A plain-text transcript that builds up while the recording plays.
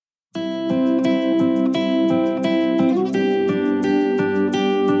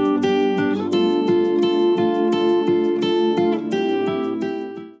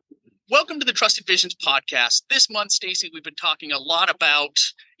Visions podcast. This month, Stacey, we've been talking a lot about,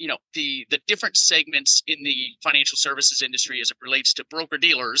 the different segments in the financial services industry as it relates to broker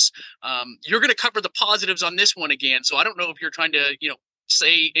dealers. You're going to cover the positives on this one again. So I don't know if you're trying to,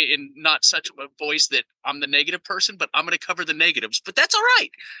 say in not such a voice that I'm the negative person, but I'm going to cover the negatives, but that's all right.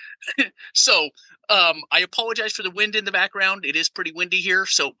 So I apologize for the wind in the background. It is pretty windy here.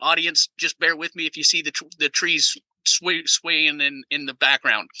 So audience, just bear with me if you see the trees swaying in the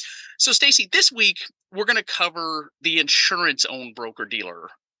background. So Stacey, this week, we're going to cover the insurance-owned broker-dealer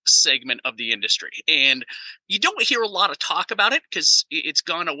segment of the industry. And you don't hear a lot of talk about it because it's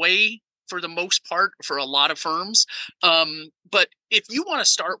gone away for the most part for a lot of firms. But if you want to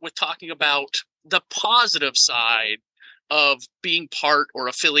start with talking about the positive side of being part or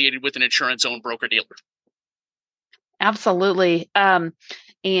affiliated with an insurance-owned broker-dealer. Absolutely.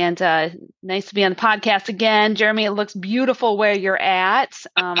 And nice to be on the podcast again. Jeremy, it looks beautiful where you're at.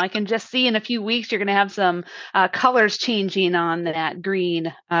 I can just see in a few weeks you're going to have some colors changing on that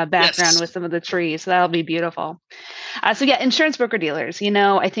green background with some of the trees. So that'll be beautiful. So yeah, insurance broker dealers.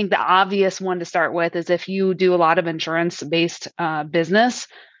 I think the obvious one to start with is if you do a lot of insurance-based business,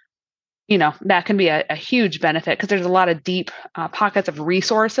 that can be a huge benefit because there's a lot of deep pockets of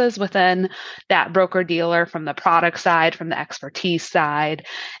resources within that broker dealer from the product side, from the expertise side.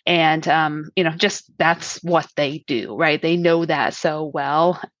 And, just that's what they do, right? They know that so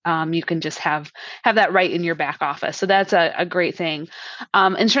well. You can just have that right in your back office. So that's a great thing.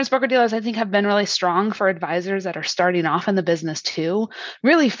 Insurance broker dealers, I think, have been really strong for advisors that are starting off in the business too,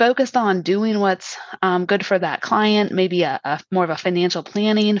 really focused on doing what's good for that client, maybe a more of a financial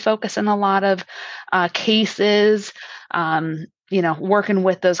planning focus in a lot of cases, working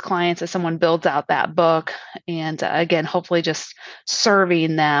with those clients as someone builds out that book. And again, hopefully just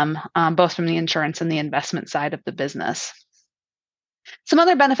serving them both from the insurance and the investment side of the business. Some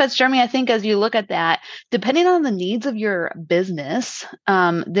other benefits, Jeremy, I think as you look at that, depending on the needs of your business,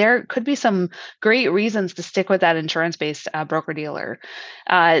 there could be some great reasons to stick with that insurance-based broker-dealer.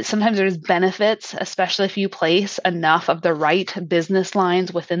 Sometimes there's benefits, especially if you place enough of the right business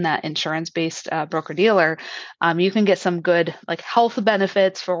lines within that insurance-based broker-dealer. You can get some good health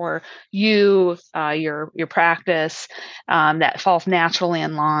benefits for you, your practice that falls naturally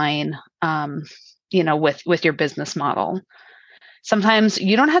in line, with your business model. Sometimes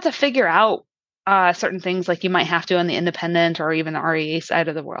you don't have to figure out certain things like you might have to on the independent or even the REA side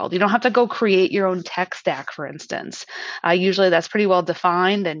of the world. You don't have to go create your own tech stack, for instance. Usually that's pretty well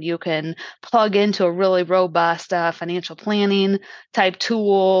defined and you can plug into a really robust financial planning type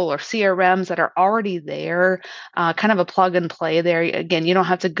tool or CRMs that are already there, kind of a plug and play there. Again, you don't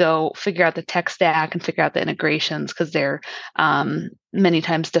have to go figure out the tech stack and figure out the integrations because they're many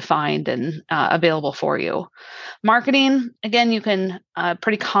times defined and available for you. Marketing, again, you can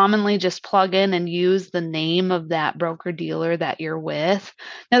pretty commonly just plug in and use the name of that broker dealer that you're with.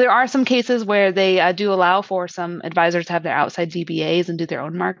 Now, there are some cases where they do allow for some advisors to have their outside DBAs and do their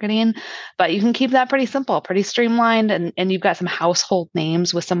own marketing, but you can keep that pretty simple, pretty streamlined, and you've got some household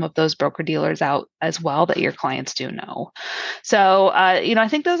names with some of those broker dealers out as well that your clients do know. So, I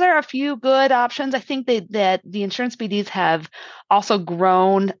think those are a few good options. I think that the insurance BDs have also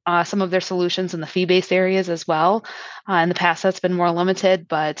grown some of their solutions in the fee-based areas as well. In the past, that's been more limited,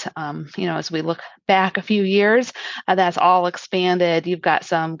 but as we look back a few years, that's all expanded. You've got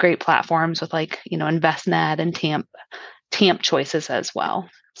some great platforms with InvestNet and TAMP choices as well.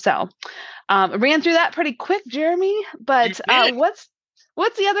 So ran through that pretty quick, Jeremy, but what's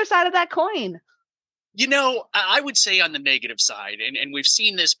the other side of that coin? I would say on the negative side, and we've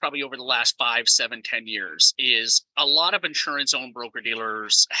seen this probably over the last 5, 7, 10 years, is a lot of insurance-owned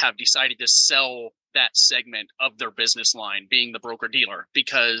broker-dealers have decided to sell that segment of their business line, being the broker-dealer,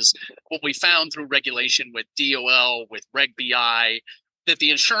 because what we found through regulation with DOL, with Reg BI, that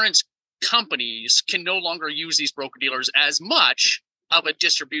the insurance companies can no longer use these broker-dealers as much of a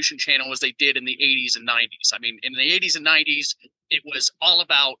distribution channel as they did in the 80s and 90s. I mean, in the 80s and 90s, it was all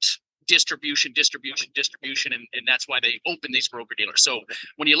about distribution, and that's why they opened these broker dealers. So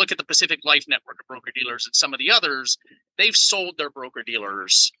when you look at the Pacific Life network of broker dealers and some of the others, they've sold their broker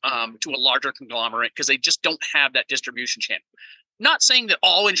dealers to a larger conglomerate because they just don't have that distribution channel. Not saying that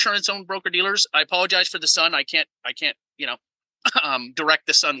all insurance-owned broker dealers. I apologize for the sun. I can't direct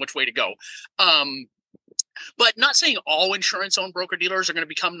the sun which way to go. But not saying all insurance-owned broker dealers are going to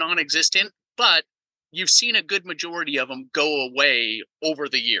become non-existent, but you've seen a good majority of them go away over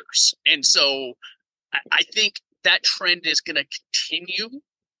the years. And so I think that trend is going to continue.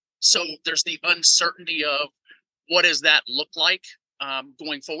 So there's the uncertainty of what does that look like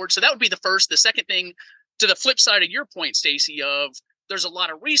going forward. So that would be the first. The second thing, to the flip side of your point, Stacey, of there's a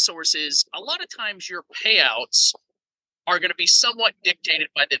lot of resources, a lot of times your payouts are going to be somewhat dictated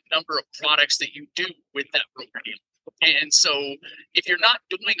by the number of products that you do with that broker dealer. And so if you're not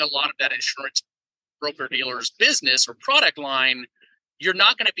doing a lot of that insurance broker dealer's business or product line, you're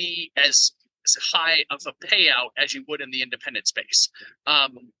not going to be as high of a payout as you would in the independent space. That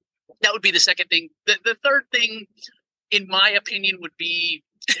would be the second thing. The third thing, in my opinion, would be,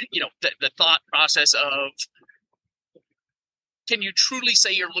 the thought process of, can you truly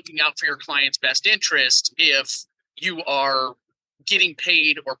say you're looking out for your client's best interest if you are getting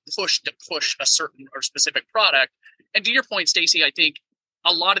paid or pushed to push a certain or specific product? And to your point, Stacey, I think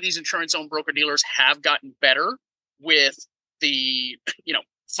a lot of these insurance-owned broker-dealers have gotten better with the,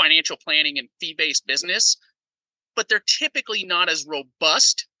 financial planning and fee-based business, but they're typically not as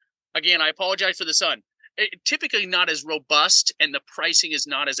robust. Again, I apologize for the sun. Typically not as robust, and the pricing is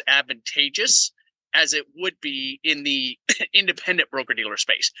not as advantageous as it would be in the independent broker-dealer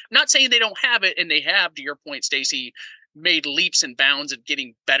space. Not saying they don't have it, and they have, to your point, Stacey, made leaps and bounds of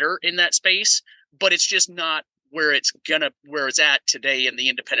getting better in that space, but it's just not where it's at today in the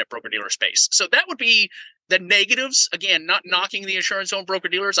independent broker-dealer space. So that would be the negatives. Again, not knocking the insurance-owned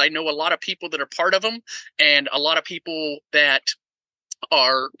broker-dealers. I know a lot of people that are part of them, and a lot of people that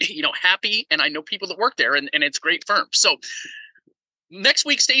are, happy, and I know people that work there, and it's a great firm. So next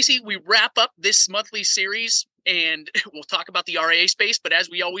week, Stacey, we wrap up this monthly series, and we'll talk about the RIA space. But as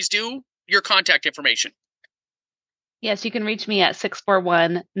we always do, your contact information. Yes, you can reach me at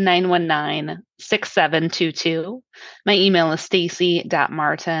 641-919-6722. My email is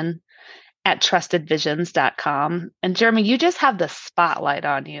stacy.martin@trustedvisions.com. And Jeremy, you just have the spotlight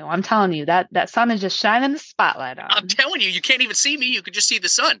on you. I'm telling you, that sun is just shining the spotlight on. I'm telling you, you can't even see me. You can just see the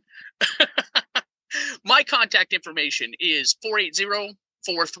sun. My contact information is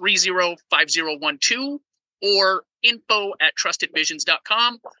 480-430-5012 or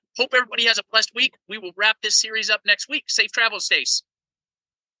info@trustedvisions.com. Hope everybody has a blessed week. We will wrap this series up next week. Safe travels, Stace.